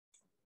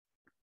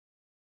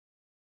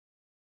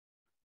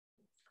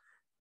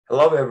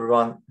Hello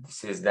everyone,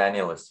 this is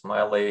Daniel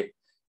Smiley,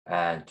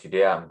 and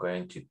today I'm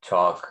going to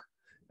talk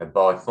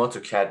about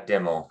MotorCAD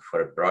demo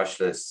for a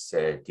brushless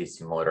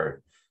DC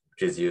motor,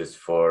 which is used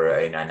for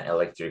an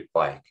electric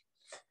bike.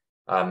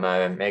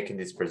 I'm making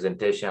this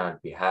presentation on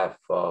behalf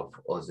of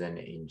Ozen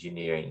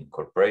Engineering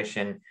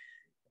Corporation,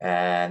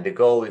 and the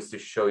goal is to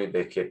show you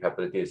the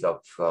capabilities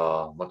of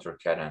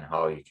MotorCAD and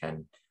how you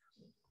can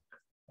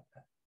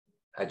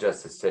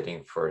adjust the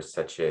setting for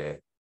such a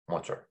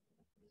motor.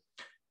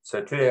 So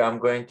today I'm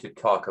going to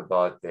talk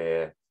about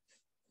the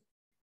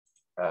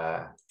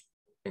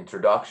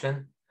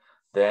introduction,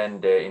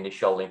 then the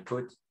initial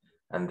input,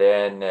 and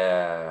then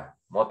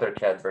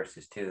MotorCAD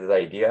versus thesis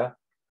idea.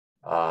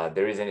 The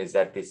reason is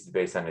that this is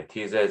based on a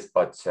thesis,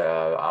 but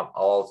I'll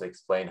also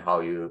explain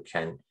how you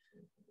can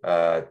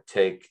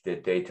take the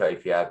data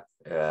if you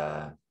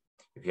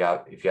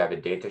have a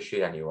data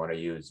sheet and you want to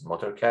use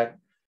MotorCAD,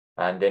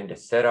 and then the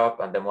setup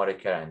and the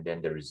MotorCAD, and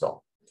then the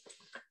result.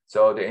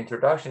 So the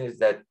introduction is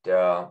that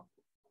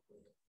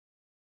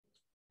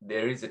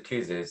there is a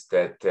thesis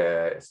that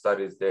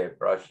studies the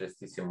brushless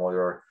DC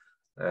motor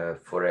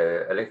for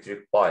an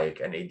electric bike,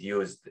 and it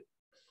used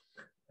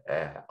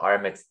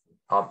RM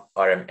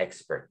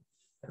Expert,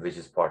 which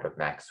is part of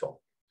Maxwell.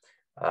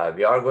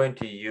 We are going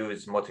to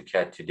use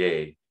MotorCAD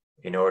today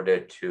in order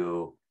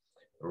to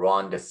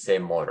run the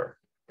same motor.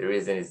 The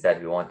reason is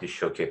that we want to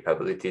show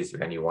capabilities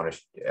when you want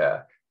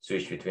to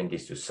switch between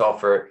these two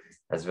software,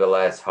 as well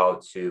as how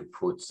to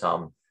put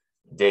some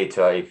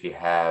data if you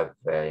have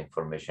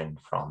information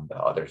from the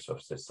other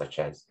sources, such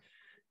as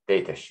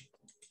datasheet.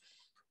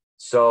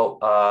 So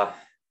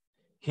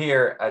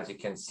here, as you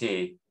can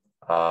see,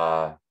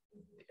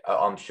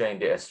 I'm showing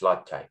the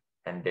slot type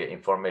and the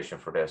information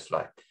for the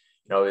slot.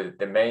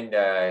 The main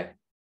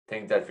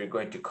thing that we're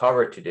going to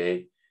cover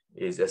today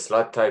is a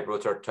slot type,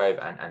 rotor type,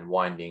 and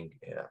winding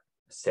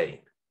setting.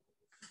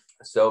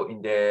 So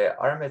in the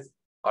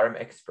RM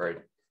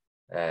Expert,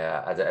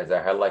 as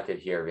I highlighted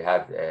here, we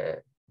have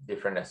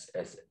different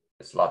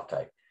slot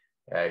type.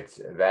 It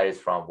varies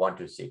from 1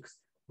 to 6.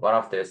 One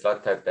of the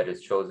slot type that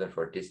is chosen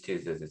for this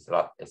thesis is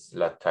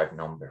slot type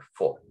number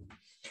 4.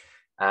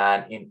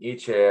 And in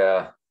each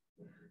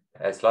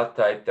slot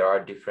type, there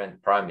are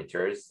different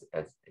parameters.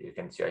 As you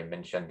can see, I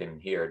mentioned them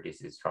here.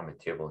 This is from a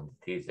table in the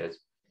thesis.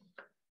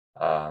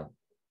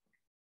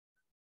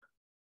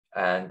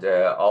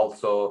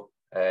 Also,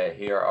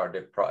 here are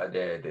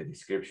the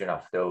description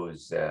of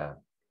those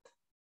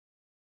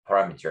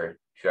parameters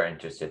if you are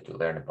interested to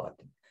learn about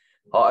them.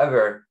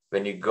 However,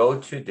 when you go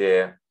to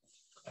the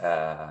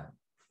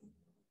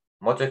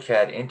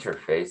MotorCAD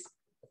interface,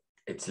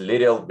 it's a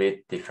little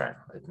bit different.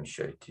 Let me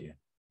show it to you.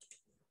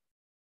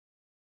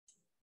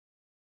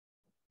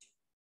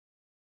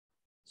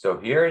 So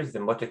here is the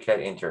MotorCAD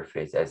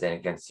interface. As you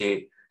can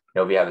see,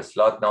 we have a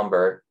slot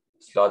number,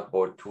 slot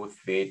bore, tooth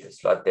width,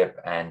 slot depth,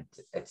 and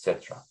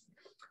etc.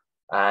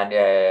 And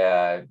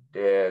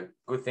the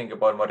good thing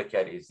about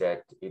MotorCAD is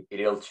that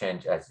it'll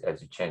change as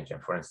you change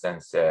them. For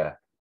instance, let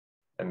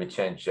me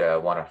change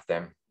one of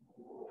them.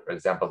 For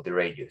example, the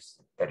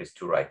radius, that is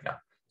 2 right now.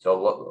 So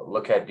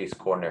look at this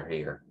corner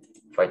here.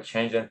 If I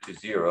change them to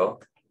 0,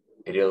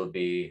 it'll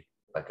be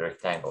like a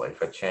rectangle.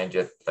 If I change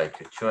it like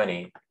to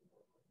 20,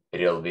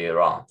 it'll be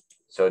round.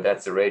 So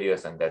that's the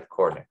radius and that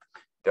corner.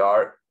 There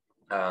are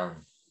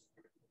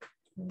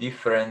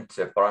different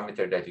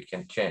parameters that you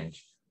can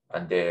change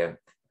on the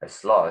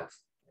slot.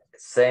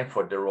 Same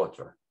for the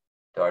rotor.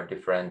 There are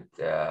different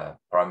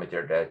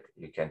parameters that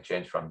you can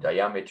change, from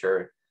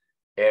diameter,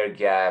 air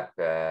gap,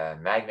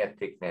 magnet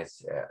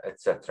thickness,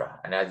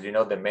 etc. And as you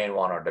know, the main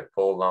one are the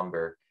pole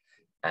number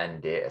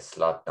and the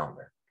slot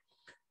number.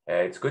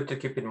 It's good to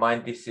keep in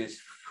mind this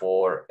is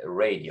for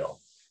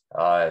radial.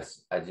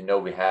 As you know,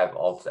 we have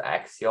also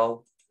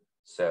axial.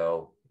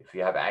 So if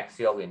you have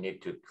axial, you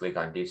need to click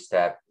on this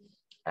tab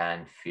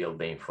and fill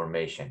the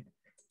information.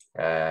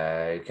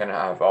 You can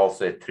have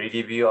also a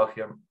 3D view of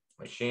your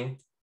machine,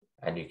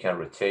 and you can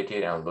rotate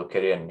it and look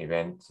at it, and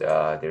even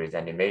there is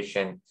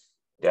animation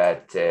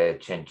that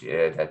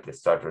that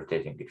start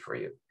rotating it for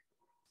you.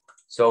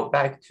 So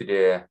back to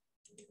the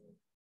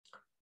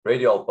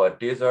radial part,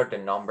 these are the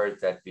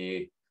numbers that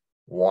we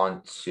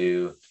want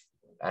to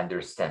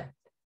understand.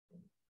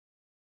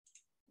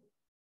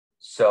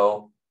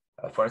 So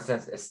for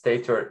instance, a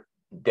stator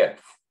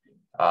depth,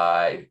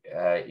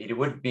 it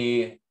would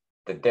be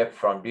the depth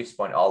from this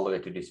point all the way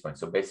to this point.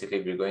 So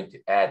basically, we're going to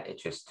add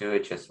HS2,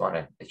 HS1,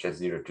 and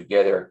HS0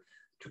 together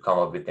to come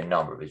up with the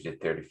number, which is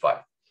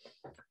 35.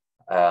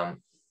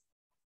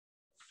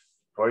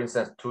 For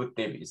instance, tooth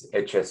tip is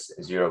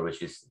HS0,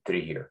 which is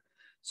 3 here.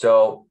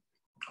 So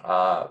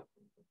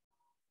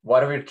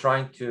what we're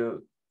trying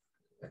to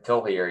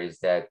tell here is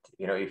that,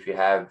 if you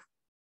have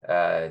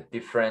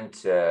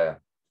different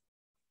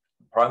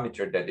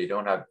parameters that they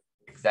don't have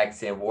exact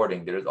same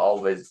wording, there's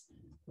always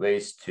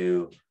ways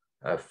to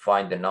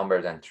find the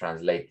numbers and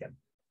translate them.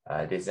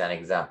 This is an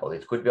example.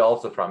 It could be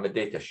also from a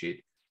data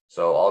sheet.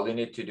 So all you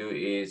need to do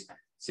is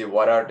see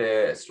what are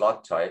the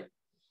slot type,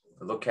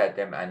 look at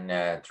them,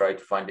 and try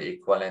to find the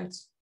equivalent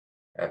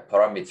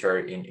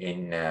parameter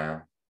in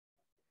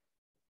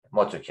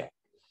MotorCAD.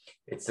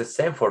 It's the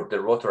same for the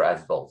rotor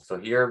as well. So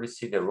here we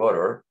see the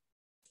rotor.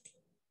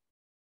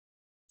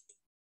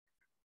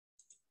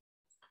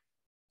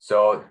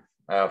 So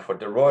for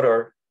the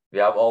rotor, we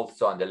have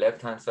also on the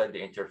left-hand side,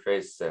 the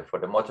interface for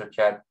the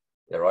MotorCAD,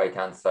 the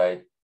right-hand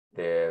side,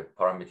 the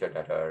parameter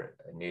that are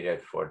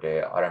needed for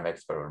the RM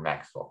expert or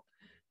Maxwell.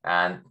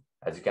 And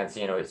as you can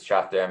see, it's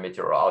shaft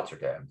diameter or outer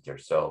diameter.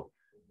 So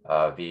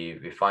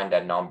we find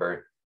that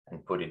number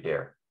and put it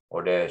there,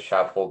 or the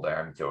shaft hole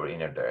diameter or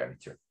inner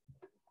diameter.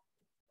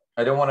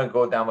 I don't want to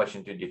go that much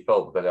into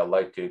detail because I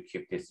like to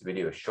keep this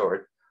video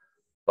short.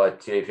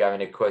 But if you have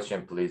any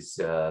question, please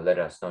let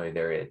us know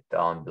either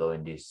down below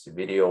in this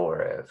video,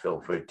 or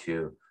feel free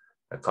to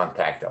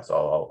contact us.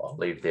 I'll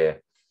leave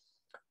the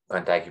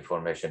contact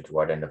information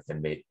toward the end of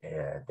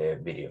the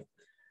video.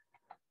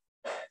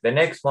 The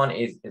next one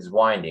is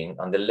winding.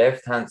 On the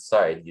left-hand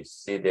side, you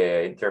see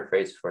the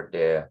interface for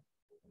the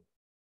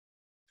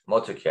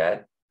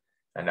MotorCAD,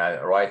 and on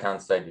the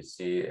right-hand side, you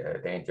see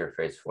the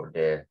interface for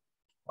the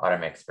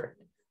RM expert.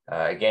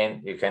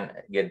 Again, you can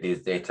get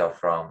this data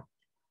from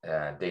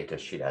data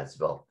sheet as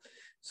well.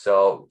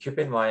 So keep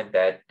in mind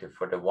that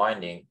for the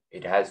winding,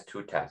 it has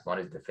two tabs. One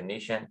is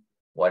definition,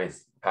 one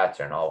is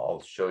pattern.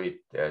 I'll show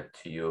it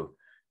to you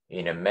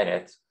in a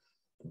minute.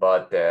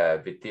 But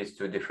with these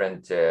two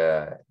different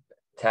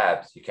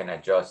tabs, you can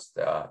adjust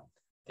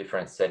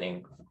different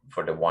setting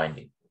for the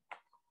winding.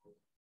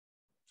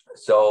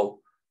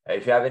 So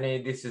if you have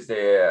any, this is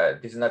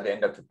not the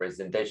end of the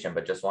presentation,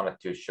 but just wanted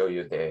to show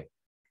you the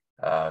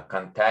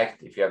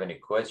contact. If you have any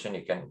question,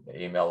 you can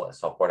email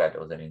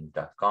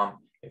support@ozanin.com.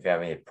 If you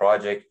have any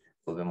project,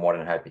 we'll be more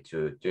than happy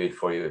to do it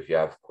for you. If you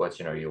have a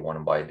question or you want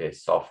to buy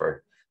this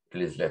software,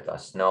 please let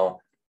us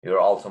know. You're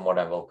also more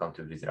than welcome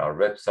to visit our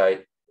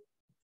website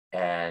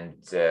and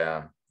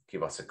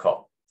give us a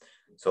call.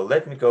 So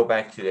let me go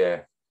back to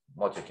the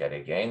MotorCAD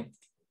again.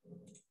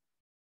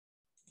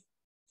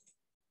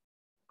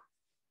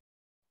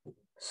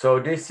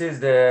 So this is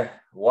the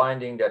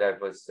winding that I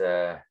was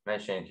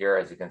mentioning here.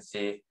 As you can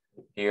see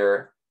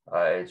here,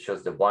 it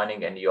shows the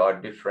winding, and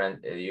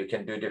you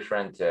can do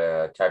different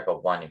type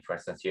of winding. For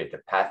instance, here the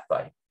path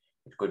type,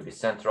 it could be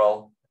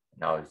central.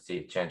 Now you see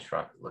it change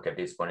from, look at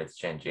this one, it's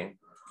changing,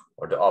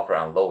 or the upper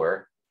and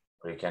lower,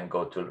 or you can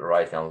go to the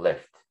right and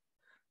left.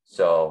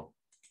 So,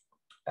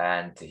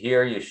 and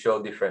here you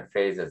show different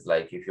phases.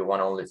 Like if you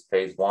want only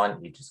phase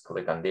 1, you just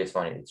click on this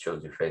one, it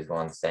shows you phase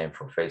 1, same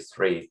for phase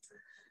 3.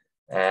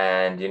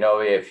 And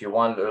if you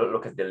want to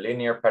look at the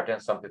linear pattern,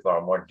 some people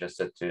are more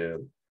interested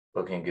to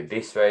looking at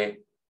this way.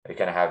 You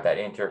can have that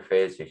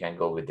interface. You can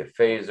go with the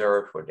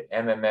phaser for the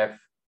MMF.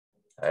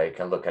 You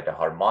can look at the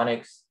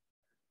harmonics,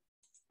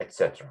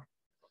 etc.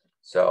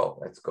 So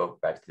let's go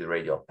back to the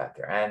radial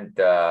pattern. And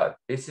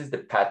this is the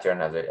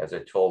pattern as I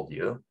told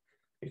you.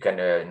 You can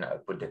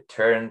put the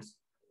turns,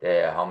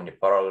 how many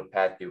parallel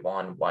paths you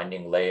want,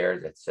 winding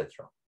layers,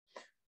 etc.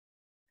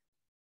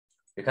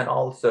 You can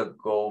also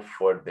go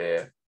for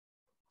the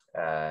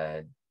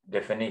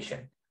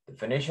definition.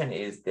 Definition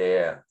is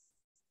the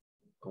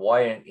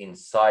wiring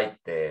inside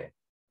the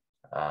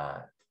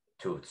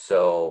tooth.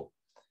 So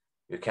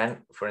you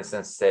can, for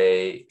instance,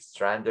 say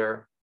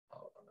strander.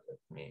 Let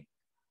me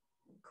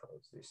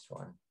close this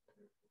one.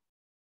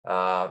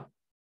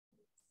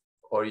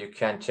 Or you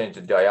can change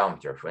the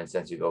diameter. For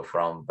instance, you go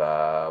from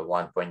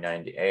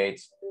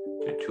 1.98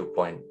 to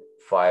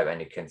 2.5,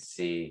 and you can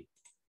see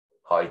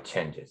how it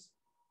changes.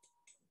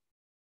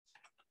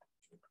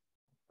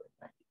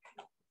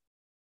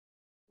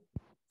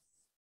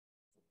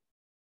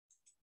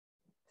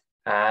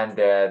 And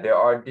there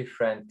are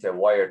different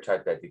wire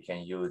type that you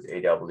can use,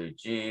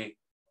 AWG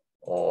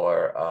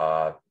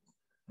or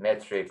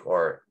metric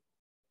or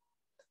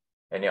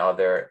any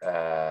other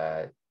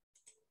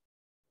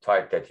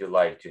type that you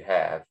like to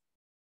have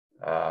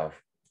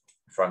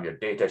from your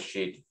data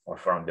sheet or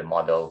from the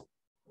model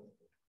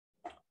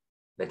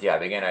that you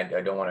have. Again,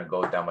 I don't want to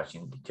go that much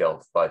in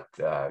details, but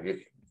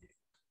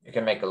you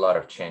can make a lot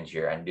of change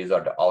here. And these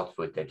are the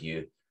output that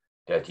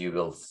you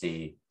will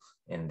see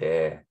in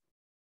the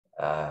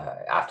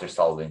after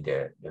solving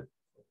the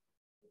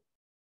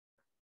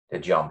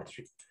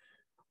geometry.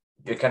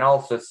 You can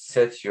also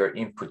set your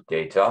input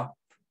data,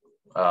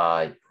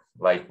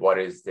 like what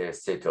is the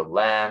state of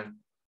lamb,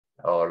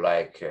 or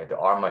like the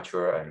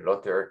armature and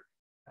rotor.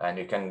 And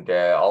you can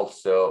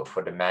also,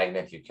 for the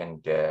magnet, you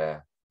can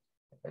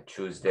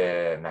choose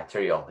the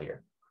material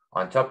here.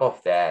 On top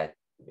of that,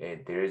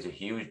 there is a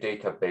huge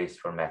database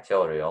for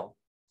material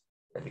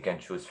that you can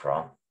choose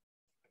from.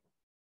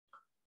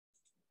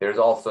 There's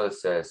also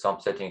some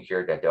setting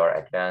here that are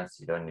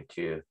advanced. You don't need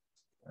to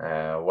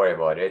worry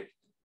about it.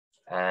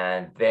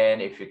 And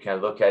then if you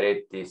can look at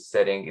it, this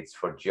setting, it's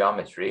for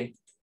geometry,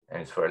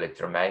 and it's for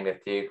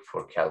electromagnetic,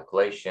 for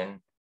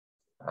calculation,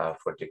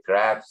 for the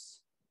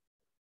graphs.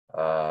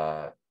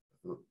 And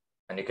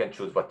you can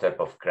choose what type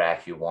of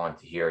graph you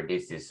want here.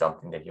 This is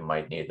something that you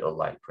might need, or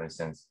like, for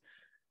instance,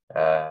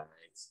 the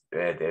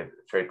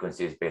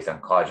frequency is based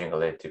on conjugate,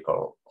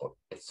 elliptical,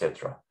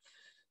 etc.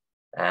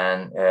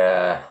 and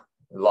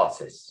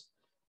losses.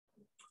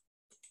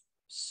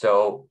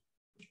 So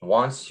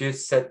once you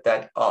set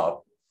that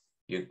up,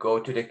 you go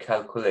to the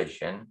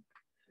calculation,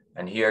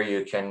 and here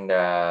you can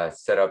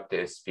set up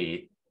the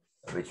speed,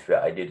 which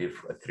I did it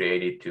for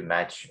 380 to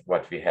match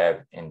what we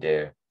have in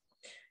the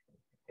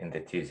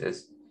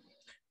thesis.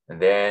 And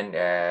then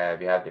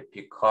we have the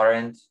peak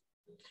current,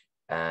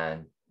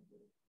 and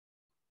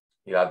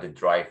you have the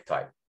drive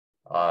type.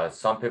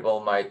 Some people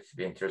might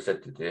be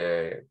interested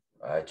to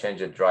change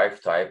the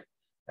drive type.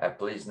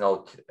 Please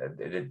note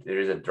there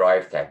is a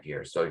drive tab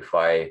here. So if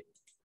I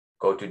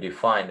go to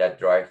define, that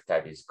drive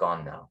tab is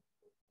gone now.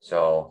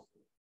 So,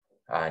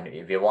 and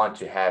if you want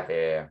to have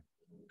a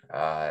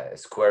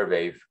square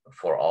wave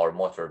for our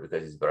motor,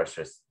 because it's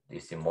brushless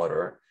DC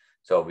motor,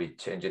 so we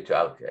change it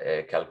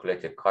to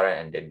calculated current,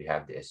 and then we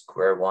have the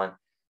square one.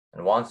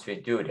 And once we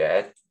do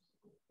that,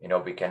 you know,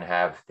 we can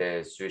have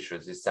the switch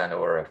resistance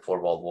or a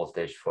 4-volt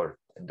voltage for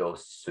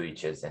those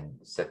switches and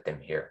set them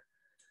here.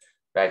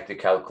 Back to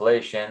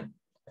calculation,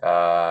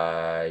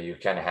 you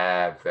can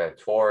have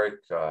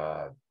torque,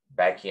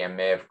 back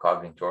EMF,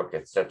 cogging torque,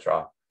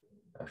 etc.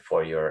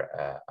 for your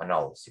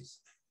analysis.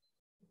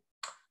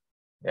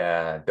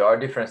 There are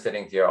different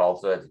settings here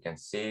also, as you can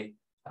see,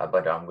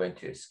 but I'm going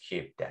to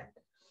skip that.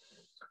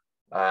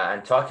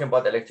 And talking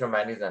about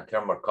electromagnetic and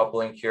thermal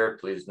coupling here,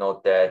 please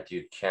note that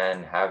you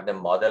can have the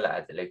model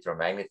as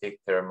electromagnetic,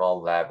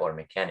 thermal, lab, or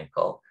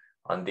mechanical.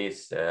 On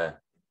this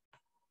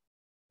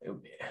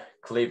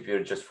clip,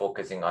 you're just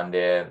focusing on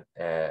the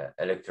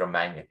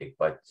electromagnetic,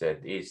 but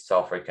this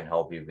software can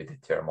help you with the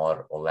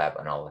thermal or lab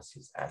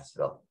analysis as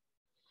well.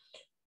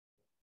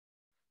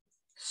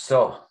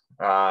 So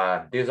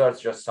these are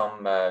just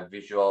some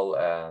visual,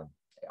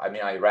 I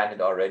mean, I ran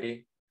it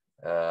already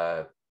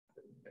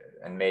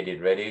and made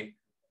it ready.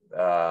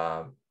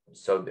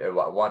 So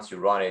once you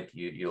run it,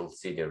 you'll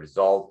see the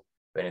result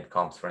when it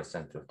comes, for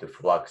instance, to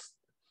flux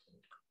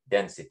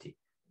density.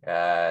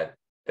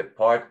 The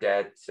part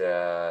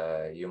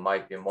that you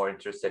might be more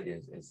interested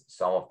in is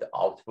some of the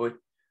output.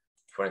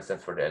 For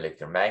instance, for the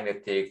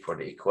electromagnetic, for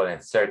the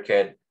equivalent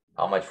circuit,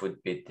 how much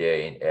would be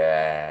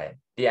the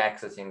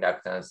D-axis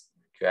inductance,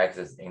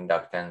 Q-axis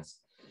inductance,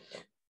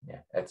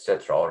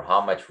 etc., or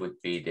how much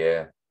would be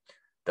the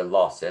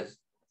losses,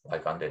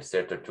 like on the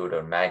stator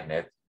tutor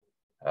magnet.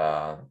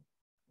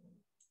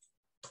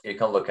 You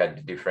can look at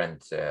the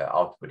different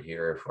output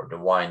here for the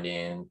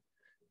winding,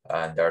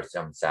 and there are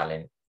some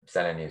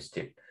miscellaneous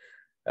tip.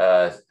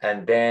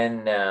 And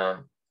then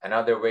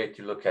another way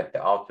to look at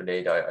the output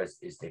data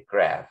is the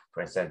graph.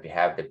 For instance, we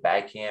have the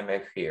back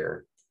EMF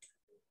here.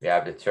 We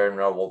have the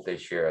terminal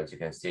voltage here. As you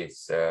can see,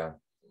 it's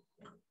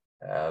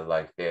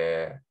like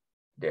the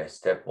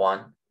step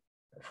one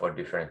for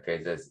different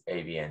phases,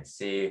 A, B, and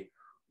C.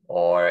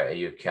 Or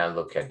you can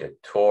look at the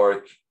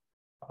torque.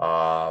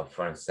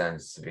 For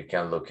instance, we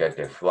can look at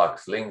the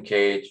flux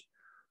linkage,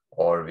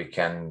 or we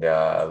can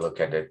look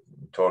at the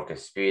torque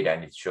speed,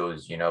 and it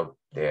shows, you know,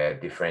 the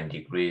different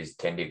degrees,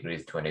 10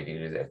 degrees, 20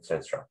 degrees,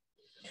 etc.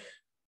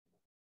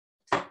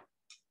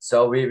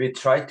 So we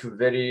try to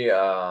very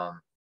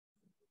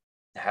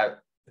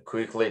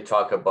quickly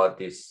talk about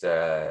this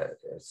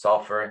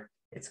software,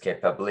 its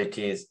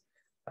capabilities.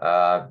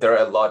 There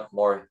are a lot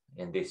more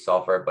in this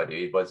software, but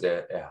it was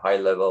a high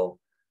level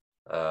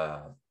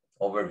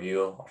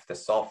overview of the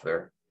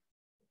software.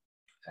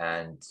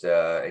 And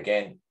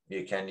again,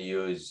 you can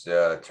use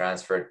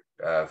transfer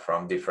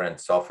from different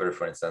software,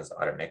 for instance,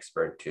 RM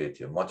Expert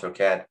to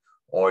MotorCAD,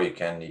 or you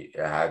can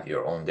have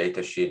your own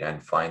data sheet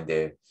and find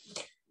the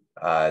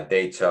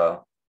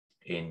data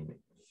in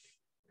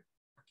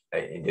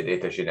the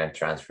data sheet and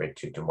transfer it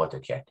to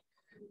MotorCAD.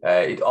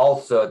 It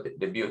also,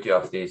 the beauty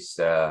of this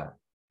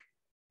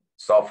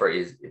software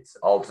is it's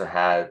also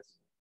has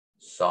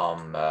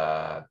some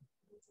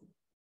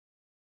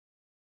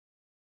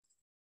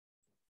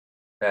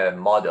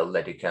model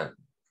that you can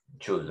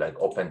choose, like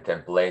open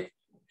template.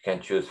 You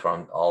can choose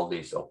from all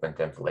these open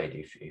template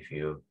if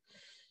you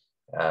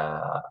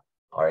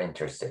are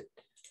interested.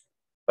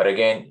 But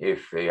again,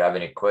 if you have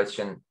any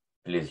question,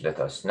 please let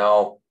us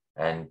know.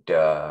 And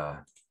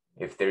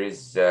if there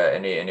is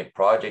any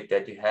project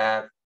that you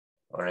have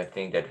or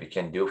anything that we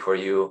can do for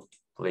you,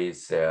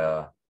 please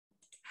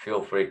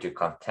feel free to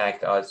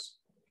contact us.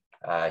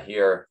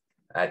 Here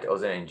at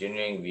Ozone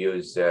Engineering, we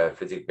use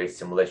physics-based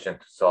simulation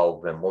to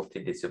solve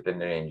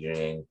multidisciplinary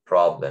engineering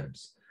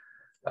problems.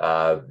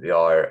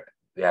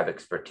 We have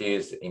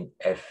expertise in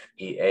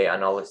FEA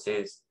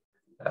analysis,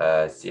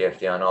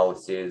 CFD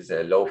analysis,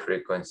 low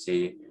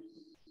frequency,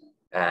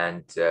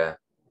 and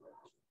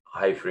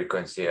high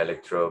frequency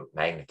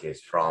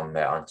electromagnetism, from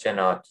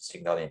antenna to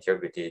signal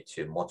integrity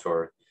to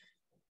motor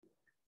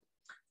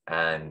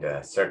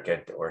and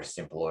circuit or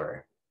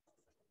simpler.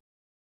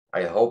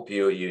 I hope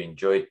you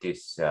enjoyed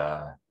this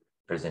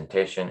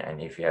presentation,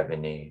 and if you have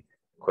any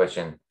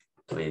question,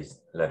 please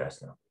let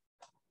us know.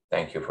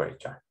 Thank you for your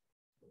time.